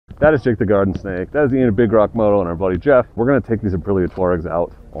That is Jake the Garden Snake. That is Ian at Big Rock Moto and our buddy Jeff. We're gonna take these Aprilia Tuaregs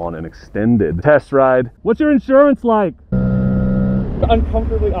out on an extended test ride. What's your insurance like?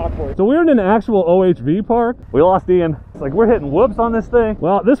 Uncomfortably awkward. So we're in an actual OHV park. We lost Ian. It's like we're hitting whoops on this thing.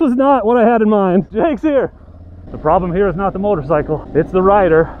 Well, this was not what I had in mind. Jake's here. The problem here is not the motorcycle, it's the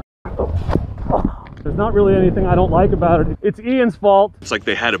rider. There's not really anything I don't like about it. It's Ian's fault. It's like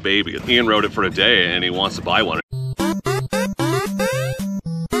they had a baby. Ian rode it for a day and he wants to buy one.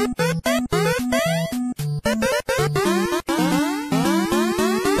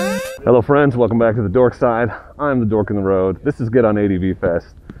 Hello friends, welcome back to the Dork side. I'm the Dork in the Road. This is Get on ADV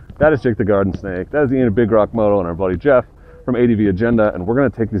Fest. That is Jake the Garden Snake. That is Ian at Big Rock Moto and our buddy Jeff from ADV Agenda, and we're gonna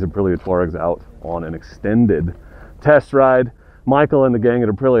take these Aprilia Tuaregs out on an extended test ride. Michael and the gang at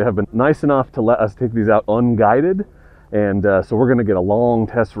Aprilia have been nice enough to let us take these out unguided, and so we're gonna get a long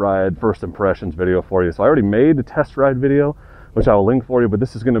test ride first impressions video for you. So I already made a test ride video, which I will link for you, but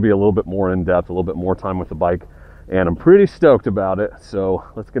this is gonna be a little bit more in depth, a little bit more time with the bike, and I'm pretty stoked about it. So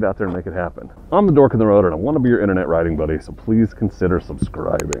let's get out there and make it happen. I'm the Dork in the Road, and I want to be your internet riding buddy, so please consider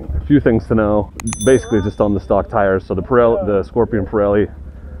subscribing. A few things to know, basically just on the stock tires. So the Scorpion Pirelli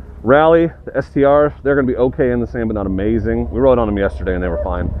Rally, the STRs, they're going to be okay in the sand, but not amazing. We rode on them yesterday and they were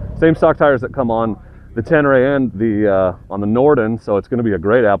fine. Same stock tires that come on the Tenere and the on the Norden, so it's going to be a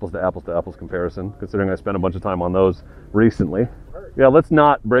great apples to apples comparison, considering I spent a bunch of time on those recently. Yeah, let's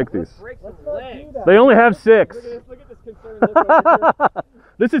not break these. They only have 6. Look at this concern.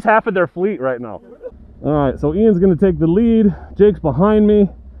 This is half of their fleet right now. All right, so Ian's going to take the lead. Jake's behind me.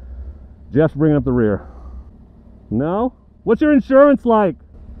 Jeff's bringing up the rear. No? What's your insurance like?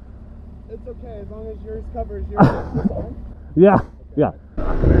 It's okay, as long as yours covers yours. Yeah.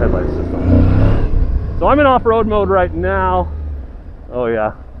 The headlight system. So I'm in off-road mode right now. Oh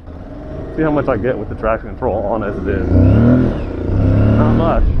yeah. See how much I get with the traction control on as it is. Not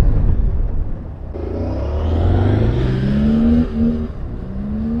much.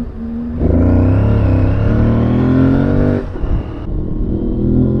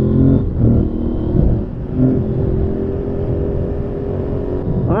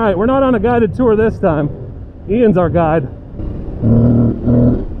 All right, we're not on a guided tour this time. Ian's our guide.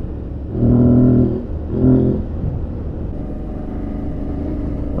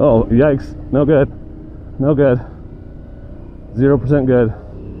 Oh, yikes. No good. No good. 0% good.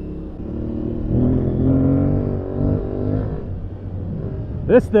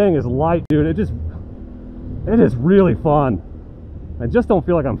 This thing is light, dude. It is really fun. I just don't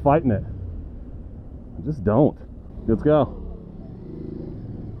feel like I'm fighting it. I just don't. Let's go.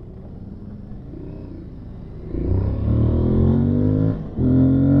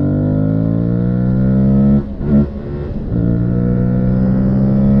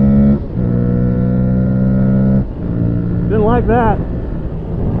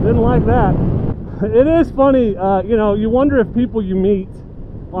 Didn't like that. It is funny, you know, you wonder if people you meet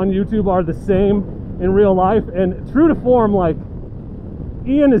on YouTube are the same in real life, and true to form, like,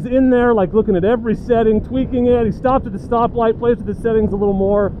 Ian is in there, like, looking at every setting, tweaking it. He stopped at the stoplight, plays with the settings a little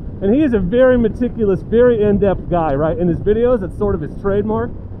more, and he is a very meticulous, very in-depth guy, right? In his videos, it's sort of his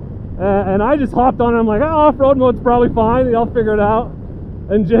trademark. And I just hopped on and I'm like, oh, off-road mode's probably fine, I'll figure it out.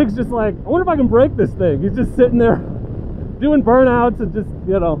 And Jake's just like, I wonder if I can break this thing. He's just sitting there doing burnouts and just,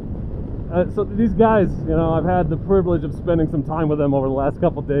 you know. So these guys, you know, I've had the privilege of spending some time with them over the last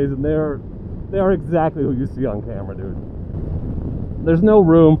couple days, and they are exactly who you see on camera, dude. There's no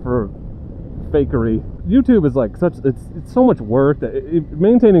room for fakery. YouTube is like it's so much work that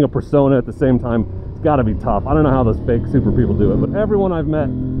maintaining a persona at the same time, it's got to be tough. I don't know how those fake super people do it, but everyone I've met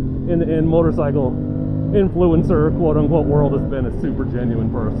in motorcycle influencer quote unquote world has been a super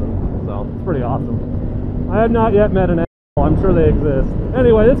genuine person. So it's pretty awesome. I have not yet met an I'm sure they exist.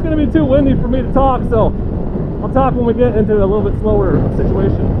 Anyway, it's going to be too windy for me to talk, so I'll talk when we get into a little bit slower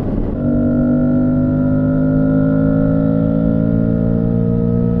situation.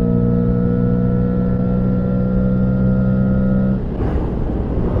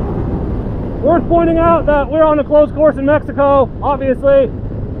 Worth pointing out that we're on a closed course in Mexico, obviously,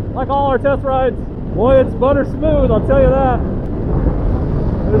 like all our test rides. Boy, it's butter smooth, I'll tell you that.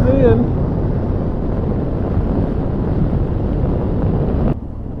 There's Ian.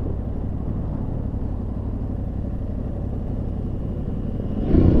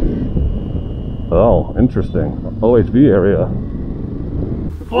 Oh, interesting. OHV area.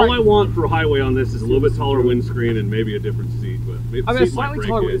 All I want for a highway on this is a little bit taller windscreen and maybe a different seat. But maybe I mean, slightly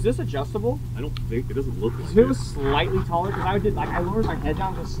taller. Is this adjustable? I don't think it doesn't look like if it was slightly taller, because I lowered my head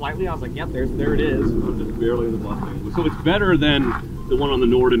down just slightly. I was like, yep, there it is. I'm just barely in the Mustang. So it's better than the one on the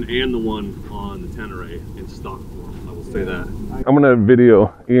Norden and the one on the Tenere in stock form. I will say that. I'm gonna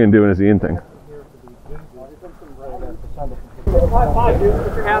video Ian doing his Ian thing. High five, dude.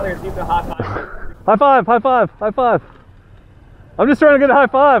 Put your hand there and keep the high five. High five, high five, high five. I'm just trying to get a high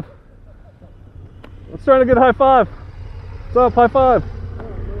five. Let's trying to get a high five. What's up, high five?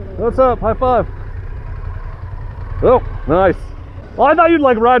 What's up, high five? Oh, nice. Well, I thought you'd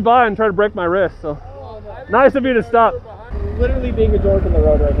like ride by and try to break my wrist, so. Nice of you to stop. Literally being a dork in the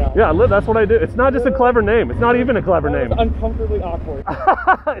road right now. Yeah, that's what I do. It's not just a clever name. It's not even a clever name. Uncomfortably awkward.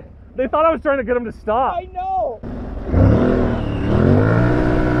 They thought I was trying to get him to stop. I know.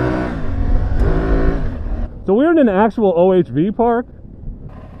 So we're in an actual OHV park.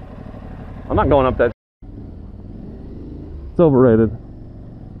 I'm not going up that. It's overrated.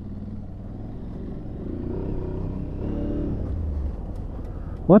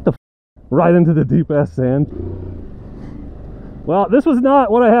 What the f? Right into the deep ass sand. Well, this was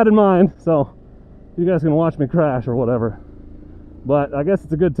not what I had in mind, so you guys can watch me crash or whatever. But I guess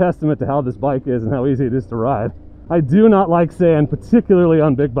it's a good testament to how this bike is and how easy it is to ride. I do not like sand, particularly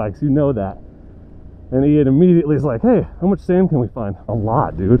on big bikes, you know that. And Ian immediately is like, hey, how much sand can we find? A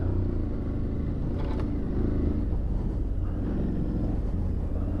lot, dude.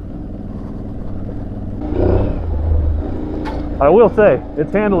 I will say,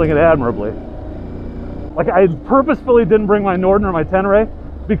 it's handling it admirably. Like, I purposefully didn't bring my Norden or my Tenere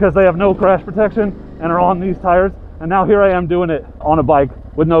because they have no crash protection and are on these tires. And now here I am doing it on a bike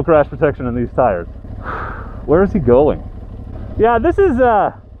with no crash protection in these tires. Where is he going? Yeah, this is,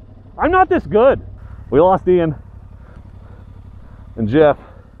 I'm not this good. We lost Ian and Jeff.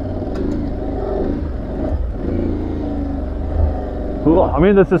 Ooh, I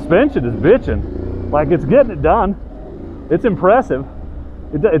mean, the suspension is bitching. Like, it's getting it done. It's impressive.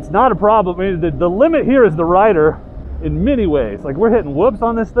 It's not a problem. I mean, the limit here is the rider in many ways. Like, we're hitting whoops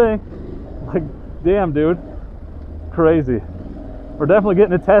on this thing. Like, damn, dude. Crazy. We're definitely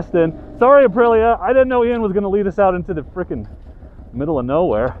getting a test in. Sorry, Aprilia. I didn't know Ian was going to lead us out into the freaking middle of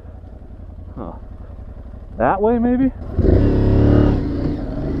nowhere. Huh. That way, maybe?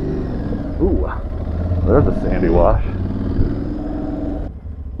 Ooh, there's a sandy wash.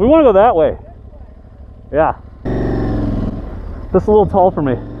 We want to go that way. Yeah. Just a little tall for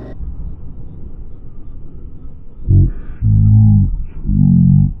me.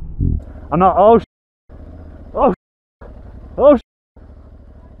 I'm not. Oh, oh, oh,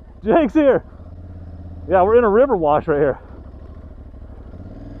 Jake's here. Yeah, we're in a river wash right here.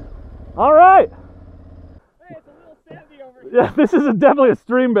 All right. Hey, it's a little sandy over here. Yeah, this is definitely a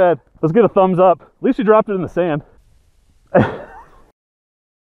stream bed. Let's get a thumbs up. At least you dropped it in the sand.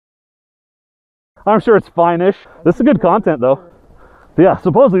 I'm sure it's fine-ish. This is good content, though. Yeah,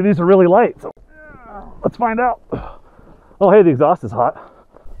 supposedly these are really light, so let's find out. Oh, hey, the exhaust is hot.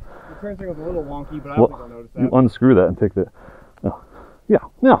 The transfer was a little wonky, but I don't think I'll notice that. You unscrew that and take the... Oh. Yeah,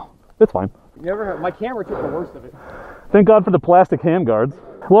 no, it's fine. My camera took the worst of it. Thank God for the plastic hand guards.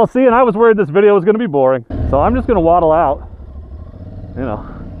 Well, see, and I was worried this video was going to be boring, so I'm just going to waddle out. You know,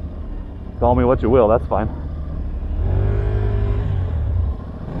 call me what you will, that's fine.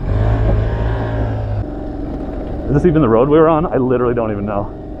 Is this even the road we were on? I literally don't even know.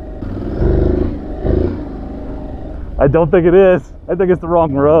 I don't think it is. I think it's the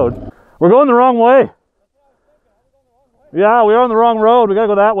wrong road. We're going the wrong way. Yeah, we are on the wrong road. We gotta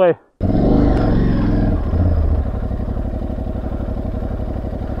go that way.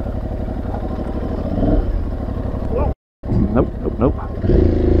 Nope, nope, nope.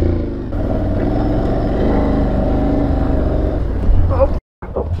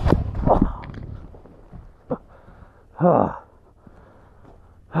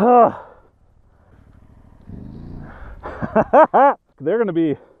 They're gonna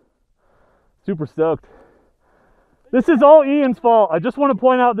be super stoked. This is all Ian's fault. I just want to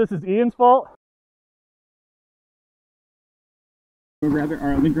point out this is Ian's fault. Go grab it. All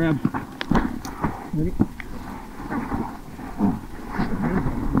right, let me grab. Ready?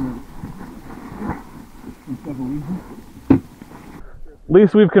 At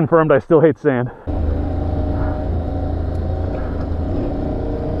least we've confirmed I still hate sand.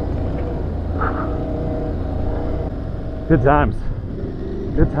 Good times.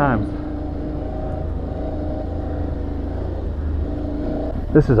 Good times.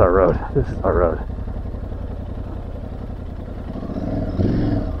 This is our road. This is our road.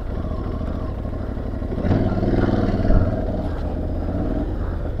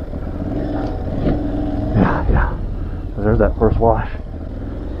 Yeah, yeah. There's that first wash.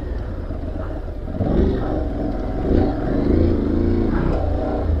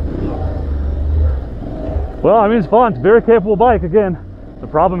 Well, I mean, it's fun. It's a very capable bike. Again, the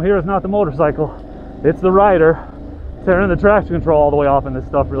problem here is not the motorcycle. It's the rider. Turning the traction control all the way off in this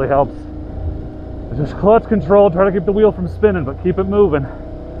stuff really helps. Just clutch control, try to keep the wheel from spinning, but keep it moving.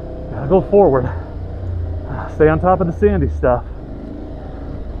 Gotta go forward. Stay on top of the sandy stuff.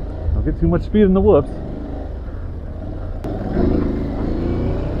 Don't get too much speed in the whoops.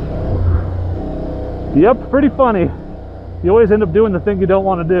 Yep, pretty funny. You always end up doing the thing you don't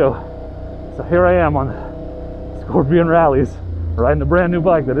want to do. So here I am on the Scorpion Rallies, riding a brand new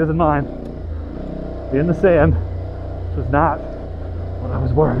bike that isn't mine, in the sand, which was not what I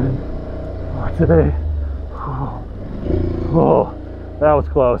was working for today. Oh, that was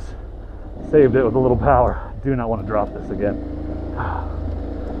close. Saved it with a little power. Do not want to drop this again.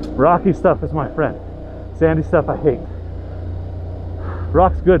 Rocky stuff is my friend. Sandy stuff I hate.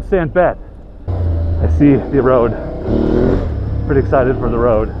 Rock's good, sand bad. I see the road. Pretty excited for the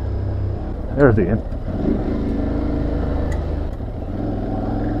road. There's Ian.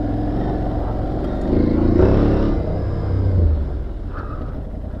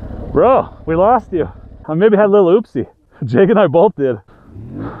 Bro, we lost you. I maybe had a little oopsie. Jake and I both did.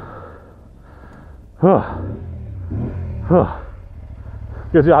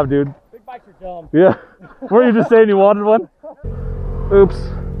 Good job, dude. Big bikes are dumb. Yeah. Weren't you just saying you wanted one? Oops.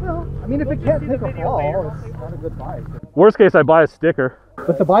 Well, I mean, if it can't take a fall, it's not a good bike. Worst case, I buy a sticker.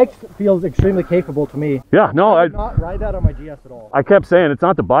 But the bike feels extremely capable to me. Yeah, no, I would not ride that on my GS at all. I kept saying it's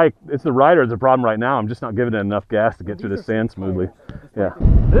not the bike, it's the rider that's the problem right now. I'm just not giving it enough gas to get through the sand smoothly. Yeah.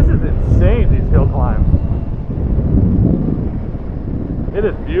 This is insane, these hill climbs. It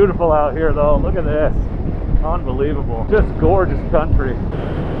is beautiful out here though. Look at this. Unbelievable. Just gorgeous country.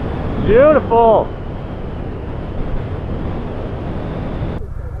 Beautiful.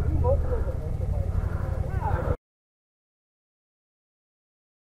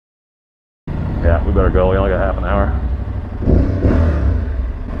 Yeah, we better go. We only got half an hour.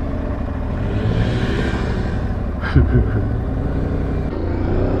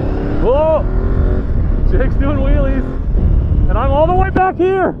 Whoa! Jake's doing wheelies. And I'm all the way back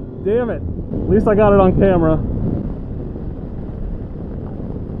here. Damn it. At least I got it on camera.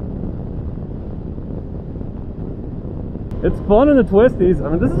 It's fun in the twisties. I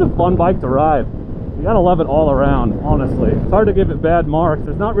mean, this is a fun bike to ride. You gotta love it all around, honestly. It's hard to give it bad marks.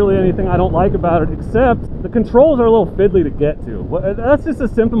 There's not really anything I don't like about it, except the controls are a little fiddly to get to. That's just a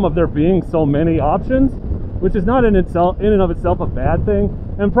symptom of there being so many options, which is not in and of itself a bad thing.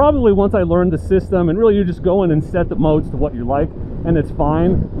 And probably once I learned the system, and really you just go in and set the modes to what you like, and it's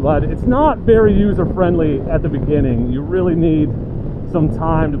fine. But it's not very user-friendly at the beginning. You really need some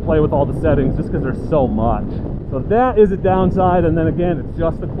time to play with all the settings just because there's so much. So that is a downside, and then again, it's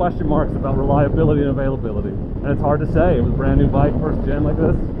just the question marks about reliability and availability. And it's hard to say. It was a brand new bike, first gen like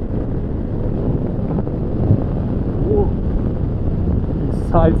this. Ooh.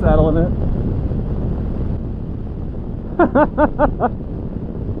 Side saddle in it.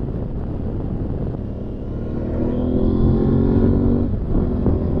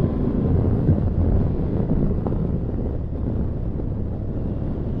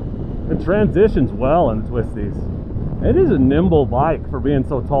 It transitions well in twisties. It is a nimble bike for being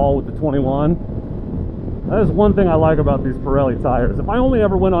so tall with the 21. That is one thing I like about these Pirelli tires. If I only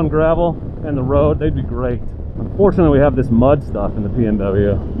ever went on gravel and the road, they'd be great. Unfortunately, we have this mud stuff in the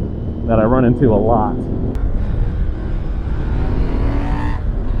P&W that I run into a lot.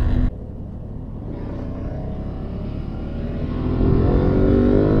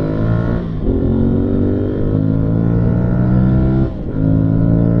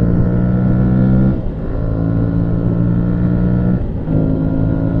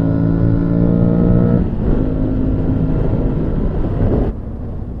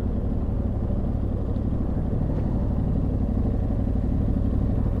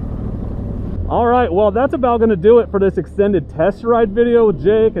 Well, that's about going to do it for this extended test ride video with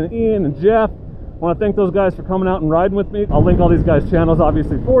Jake and Ian and Jeff. I want to thank those guys for coming out and riding with me. I'll link all these guys' channels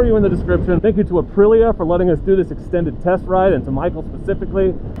obviously for you in the description. Thank you to Aprilia for letting us do this extended test ride, and to Michael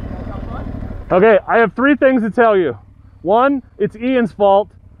specifically. Okay, I have 3 things to tell you. 1, it's Ian's fault.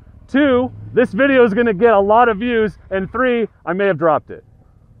 2, this video is going to get a lot of views. And 3, I may have dropped it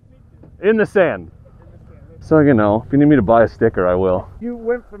in the sand. So, you know, if you need me to buy a sticker, I will. You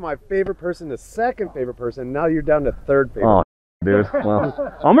went from my favorite person to second favorite person. Now you're down to third favorite. Oh, dude.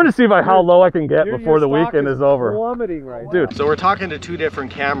 Well, I'm going to see how low I can get before the weekend is over. Plummeting right now. Dude. So we're talking to 2 different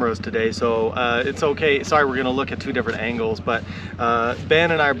cameras today, so it's okay. Sorry, we're going to look at 2 different angles, but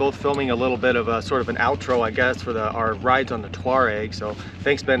Ben and I are both filming a little bit of a sort of an outro, I guess, for our rides on the Tuareg. So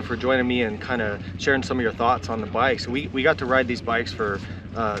thanks, Ben, for joining me and kind of sharing some of your thoughts on the bikes. We got to ride these bikes for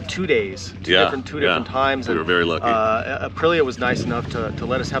 2 days, two different times. We were very lucky. Aprilia was nice enough to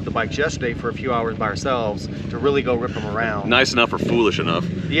let us have the bikes yesterday for a few hours by ourselves to really go rip them around. Nice enough or foolish enough?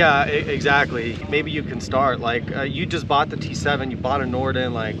 Yeah, exactly. Maybe you can start, like, you just bought the T7, you bought a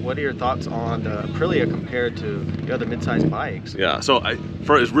Norden, like, what are your thoughts on the Aprilia compared to the other mid-size bikes? Yeah, so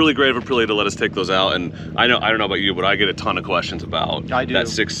it's really great of Aprilia to let us take those out, and I don't know about you, but I get a ton of questions about that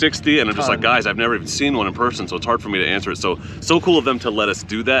 660, and I'm just like, guys, I've never even seen one in person, so it's hard for me to answer it. So cool of them to let us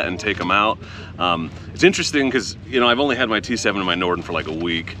do that and take them out. It's interesting because, you know, I've only had my T7 and my Norden for like a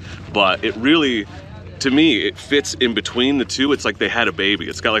week, but it really, to me, it fits in between the two. It's like they had a baby.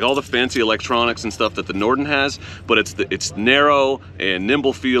 It's got like all the fancy electronics and stuff that the Norden has, but it's narrow and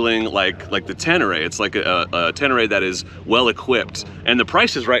nimble feeling like the Tenere. It's like a Tenere that is well equipped, and the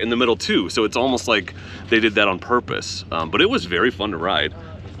price is right in the middle too. So it's almost like they did that on purpose. But it was very fun to ride.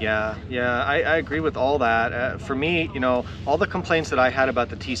 Yeah, I agree with all that. For me, you know, all the complaints that I had about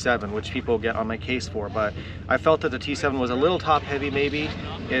the T7, which people get on my case for, but I felt that the T7 was a little top heavy maybe.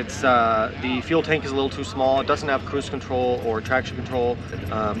 It's, the fuel tank is a little too small. It doesn't have cruise control or traction control.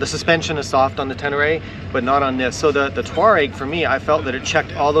 The suspension is soft on the Tenere, but not on this. So the Tuareg, for me, I felt that it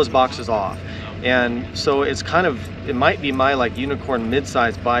checked all those boxes off. And so it's kind of, it might be my like unicorn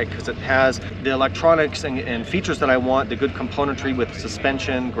mid-size bike because it has the electronics and features that I want, the good componentry with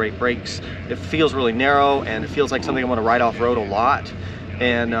suspension, great brakes. It feels really narrow and it feels like something I want to ride off-road a lot.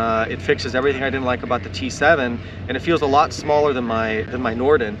 And it fixes everything I didn't like about the T7, and it feels a lot smaller than my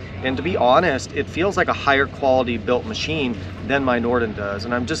Norden. And to be honest, it feels like a higher quality built machine than my Norden does.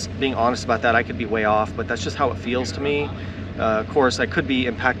 And I'm just being honest about that. I could be way off, but that's just how it feels to me. Of course, I could be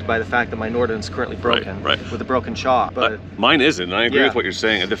impacted by the fact that my Norden is currently broken with a broken shock. But mine isn't, and I agree with what you're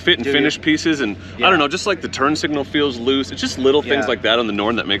saying. The fit and finish pieces, and I don't know, just like the turn signal feels loose. It's just little things like that on the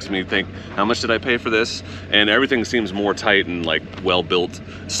Norden that makes me think, how much did I pay for this? And everything seems more tight and like well built.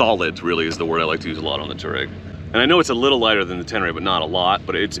 Solid really is the word I like to use a lot on the Tuareg. And I know it's a little lighter than the Tenere, but not a lot.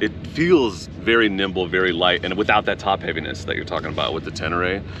 But it feels very nimble, very light, and without that top heaviness that you're talking about with the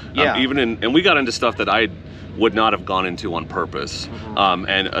Tenere. Yeah. And we got into stuff that I would not have gone into on purpose.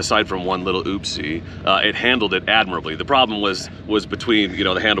 And aside from one little oopsie, it handled it admirably. The problem was between, you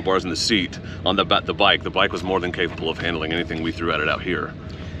know, the handlebars and the seat on the bike. The bike was more than capable of handling anything we threw at it out here.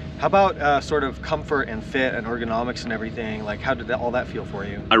 How about sort of comfort and fit and ergonomics and everything? Like, how did all that feel for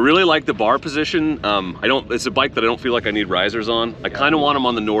you? I really like the bar position. It's a bike that I don't feel like I need risers on. I kind of want them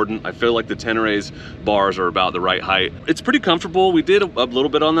on the Norden. I feel like the Tenere's bars are about the right height. It's pretty comfortable. We did a little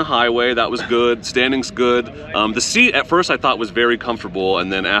bit on the highway. That was good. Standing's good. The seat at first I thought was very comfortable,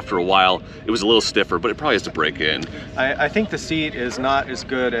 and then after a while it was a little stiffer, but it probably has to break in. I think the seat is not as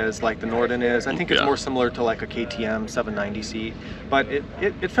good as like the Norden is. I think it's more similar to like a KTM 790 seat, but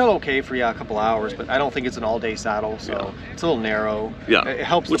it felt okay for a couple hours, but I don't think it's an all-day saddle, so it's a little narrow. Yeah, it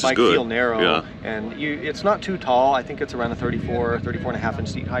helps the bike feel narrow, and it's not too tall. I think it's around a 34 and a half inch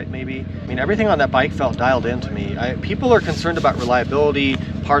seat height maybe. I mean, everything on that bike felt dialed in to me. People are concerned about reliability,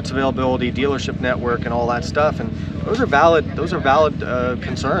 parts availability, dealership network, and all that stuff, and those are valid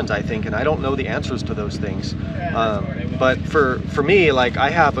concerns, I think, and I don't know the answers to those things. But for me, like,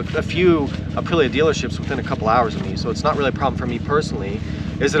 I have a few Aprilia dealerships within a couple hours of me, so it's not really a problem for me personally.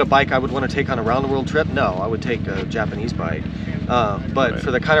 Is it a bike I would want to take on a round the world trip? No, I would take a Japanese bike. But for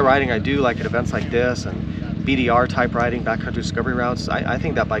the kind of riding I do, like at events like this and BDR type riding, backcountry discovery routes, I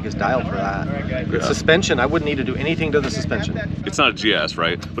think that bike is dialed for that. Its suspension, I wouldn't need to do anything to the suspension. It's not a GS,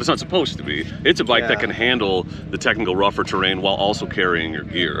 right? But it's not supposed to be. It's a bike that can handle the technical rougher terrain while also carrying your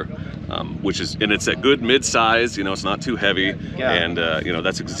gear. And it's a good mid-size, you know, it's not too heavy, and you know,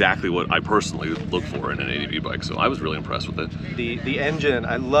 that's exactly what I personally look for in an ADV bike, so I was really impressed with it. The engine,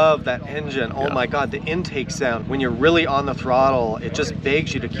 I love that engine. Oh my God, the intake sound, when you're really on the throttle, it just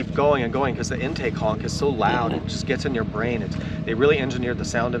begs you to keep going and going because the intake honk is so loud, it just gets in your brain. They really engineered the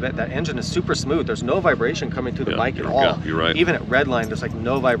sound of it. That engine is super smooth. There's no vibration coming through the bike at all. You're right. Even at redline, there's like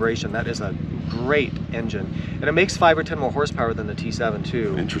no vibration. That is a great engine, and it makes 5 or 10 more horsepower than the T7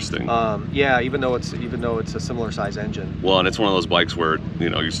 too. Interesting. Yeah, even though it's a similar size engine. Well, and it's one of those bikes where, you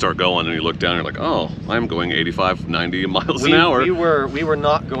know, you start going and you look down and you're like, oh, I'm going 85, 90 miles an hour. We were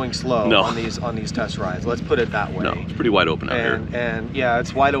not going slow on these test rides. Let's put it that way. No, it's pretty wide open out here. And yeah,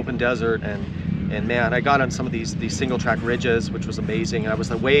 it's wide open desert, and man, I got on some of these single track ridges, which was amazing, and I was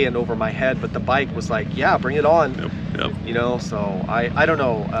like way in over my head, but the bike was like, yeah, bring it on. Yep. You know, so I don't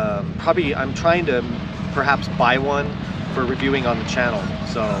know, probably I'm trying to perhaps buy one for reviewing on the channel.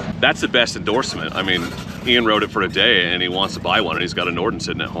 So that's the best endorsement. I mean, Ian rode it for a day and he wants to buy one, and he's got a Norden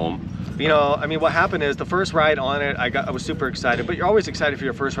sitting at home. You know, I mean, what happened is the first ride on it, I was super excited, but you're always excited for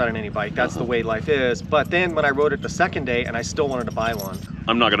your first ride on any bike. That's the way life is. But then when I rode it the second day, and I still wanted to buy one.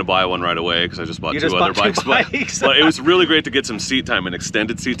 I'm not going to buy one right away because I just bought two other bikes. But it was really great to get some seat time and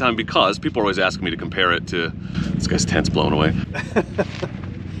extended seat time because people are always asking me to compare it to, this guy's tent's blown away.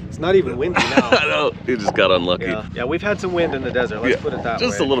 It's not even windy now. I know, he just got unlucky. Yeah, we've had some wind in the desert, let's put it that way.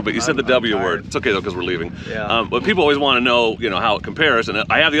 Just a little bit. You said the W word. It's okay though, because we're leaving. Yeah. But people always want to know, you know, how it compares. And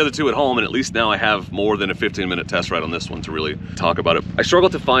I have the other two at home, and at least now I have more than a 15-minute test ride on this one to really talk about it. I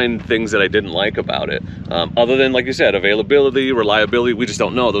struggled to find things that I didn't like about it. Other than, like you said, availability, reliability, we just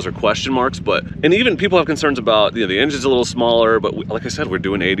don't know. Those are question marks. And even people have concerns about, you know, the engine's a little smaller, but like I said, we're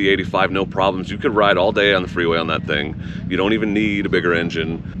doing 80, 85, no problems. You could ride all day on the freeway on that thing. You don't even need a bigger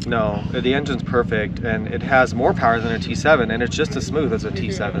engine. No, the engine's perfect, and it has more power than a T7, and it's just as smooth as a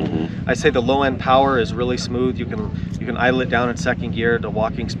T7. I say the low end power is really smooth. You can idle it down in second gear to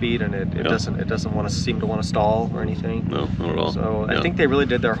walking speed, and it doesn't want to seem to want to stall or anything. No, not at all. So I think they really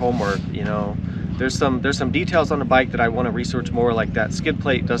did their homework. You know, there's some details on the bike that I want to research more, like that skid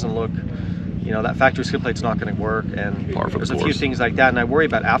plate doesn't look, you know, that factory skid plate's not going to work, and there's a few things like that, and I worry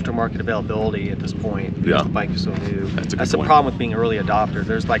about aftermarket availability at this point because the bike is so new. That's the problem with being an early adopter.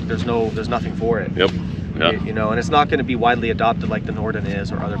 There's nothing for it. Yep. Yeah. You know, and it's not going to be widely adopted like the Norden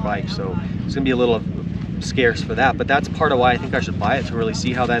is or other bikes, so it's going to be a little scarce for that. But that's part of why I think I should buy it, to really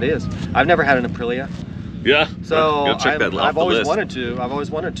see how that is. I've never had an Aprilia. Yeah. So I've always wanted to. I've always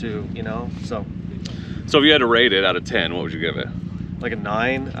wanted to. You know. So if you had to rate it out of 10, what would you give it? Like a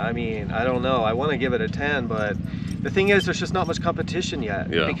 9. I mean, I don't know. I want to give it a 10, but the thing is, there's just not much competition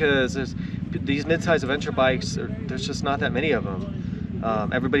yet because these mid-size adventure bikes. There's just not that many of them.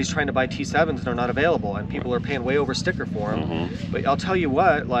 Everybody's trying to buy T7s and they're not available, and people are paying way over sticker for them. But I'll tell you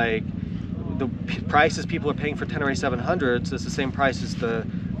what, like the prices people are paying for Tenere 700s is the same price as the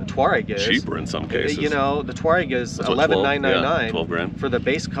Tuareg is. Cheaper in some cases. You know, the Tuareg is $11,999 12 grand for the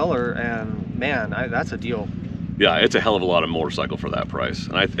base color, and man, that's a deal. Yeah, it's a hell of a lot of motorcycle for that price,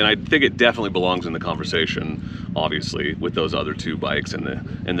 and I think it definitely belongs in the conversation, obviously, with those other two bikes and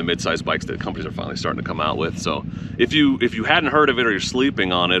the mid-size bikes that companies are finally starting to come out with. So if you hadn't heard of it, or you're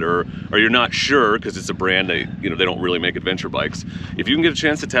sleeping on it, or you're not sure because it's a brand that, you know, they don't really make adventure bikes, if you can get a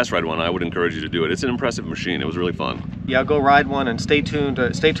chance to test ride one, I would encourage you to do it. It's an impressive machine. It was really fun. Yeah, go ride one, and stay tuned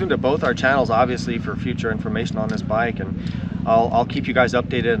to both our channels, obviously, for future information on this bike, and I'll keep you guys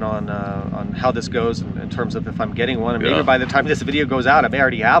updated on how this goes in terms of if I'm getting one, and maybe by the time this video goes out I may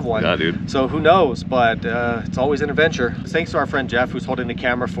already have one. Yeah, dude. So who knows, but it's always an adventure. Thanks to our friend Jeff, who's holding the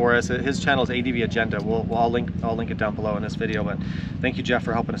camera for us. His channel is ADV Agenda. I'll link it down below in this video, but thank you, Jeff,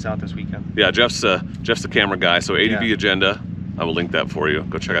 for helping us out this weekend. Yeah, Jeff's the camera guy, so ADV Agenda. I will link that for you.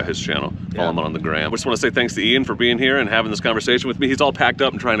 Go check out his channel. Follow him on the gram. I just want to say thanks to Ian for being here and having this conversation with me. He's all packed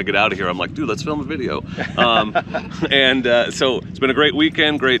up and trying to get out of here. I'm like, dude, let's film a video. So it's been a great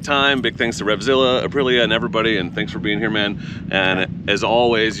weekend, great time. Big thanks to Revzilla, Aprilia, and everybody, and thanks for being here, man. And as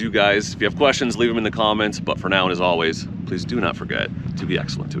always, you guys, if you have questions, leave them in the comments. But for now, and as always, please do not forget to be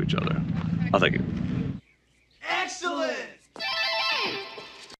excellent to each other. Oh, thank you.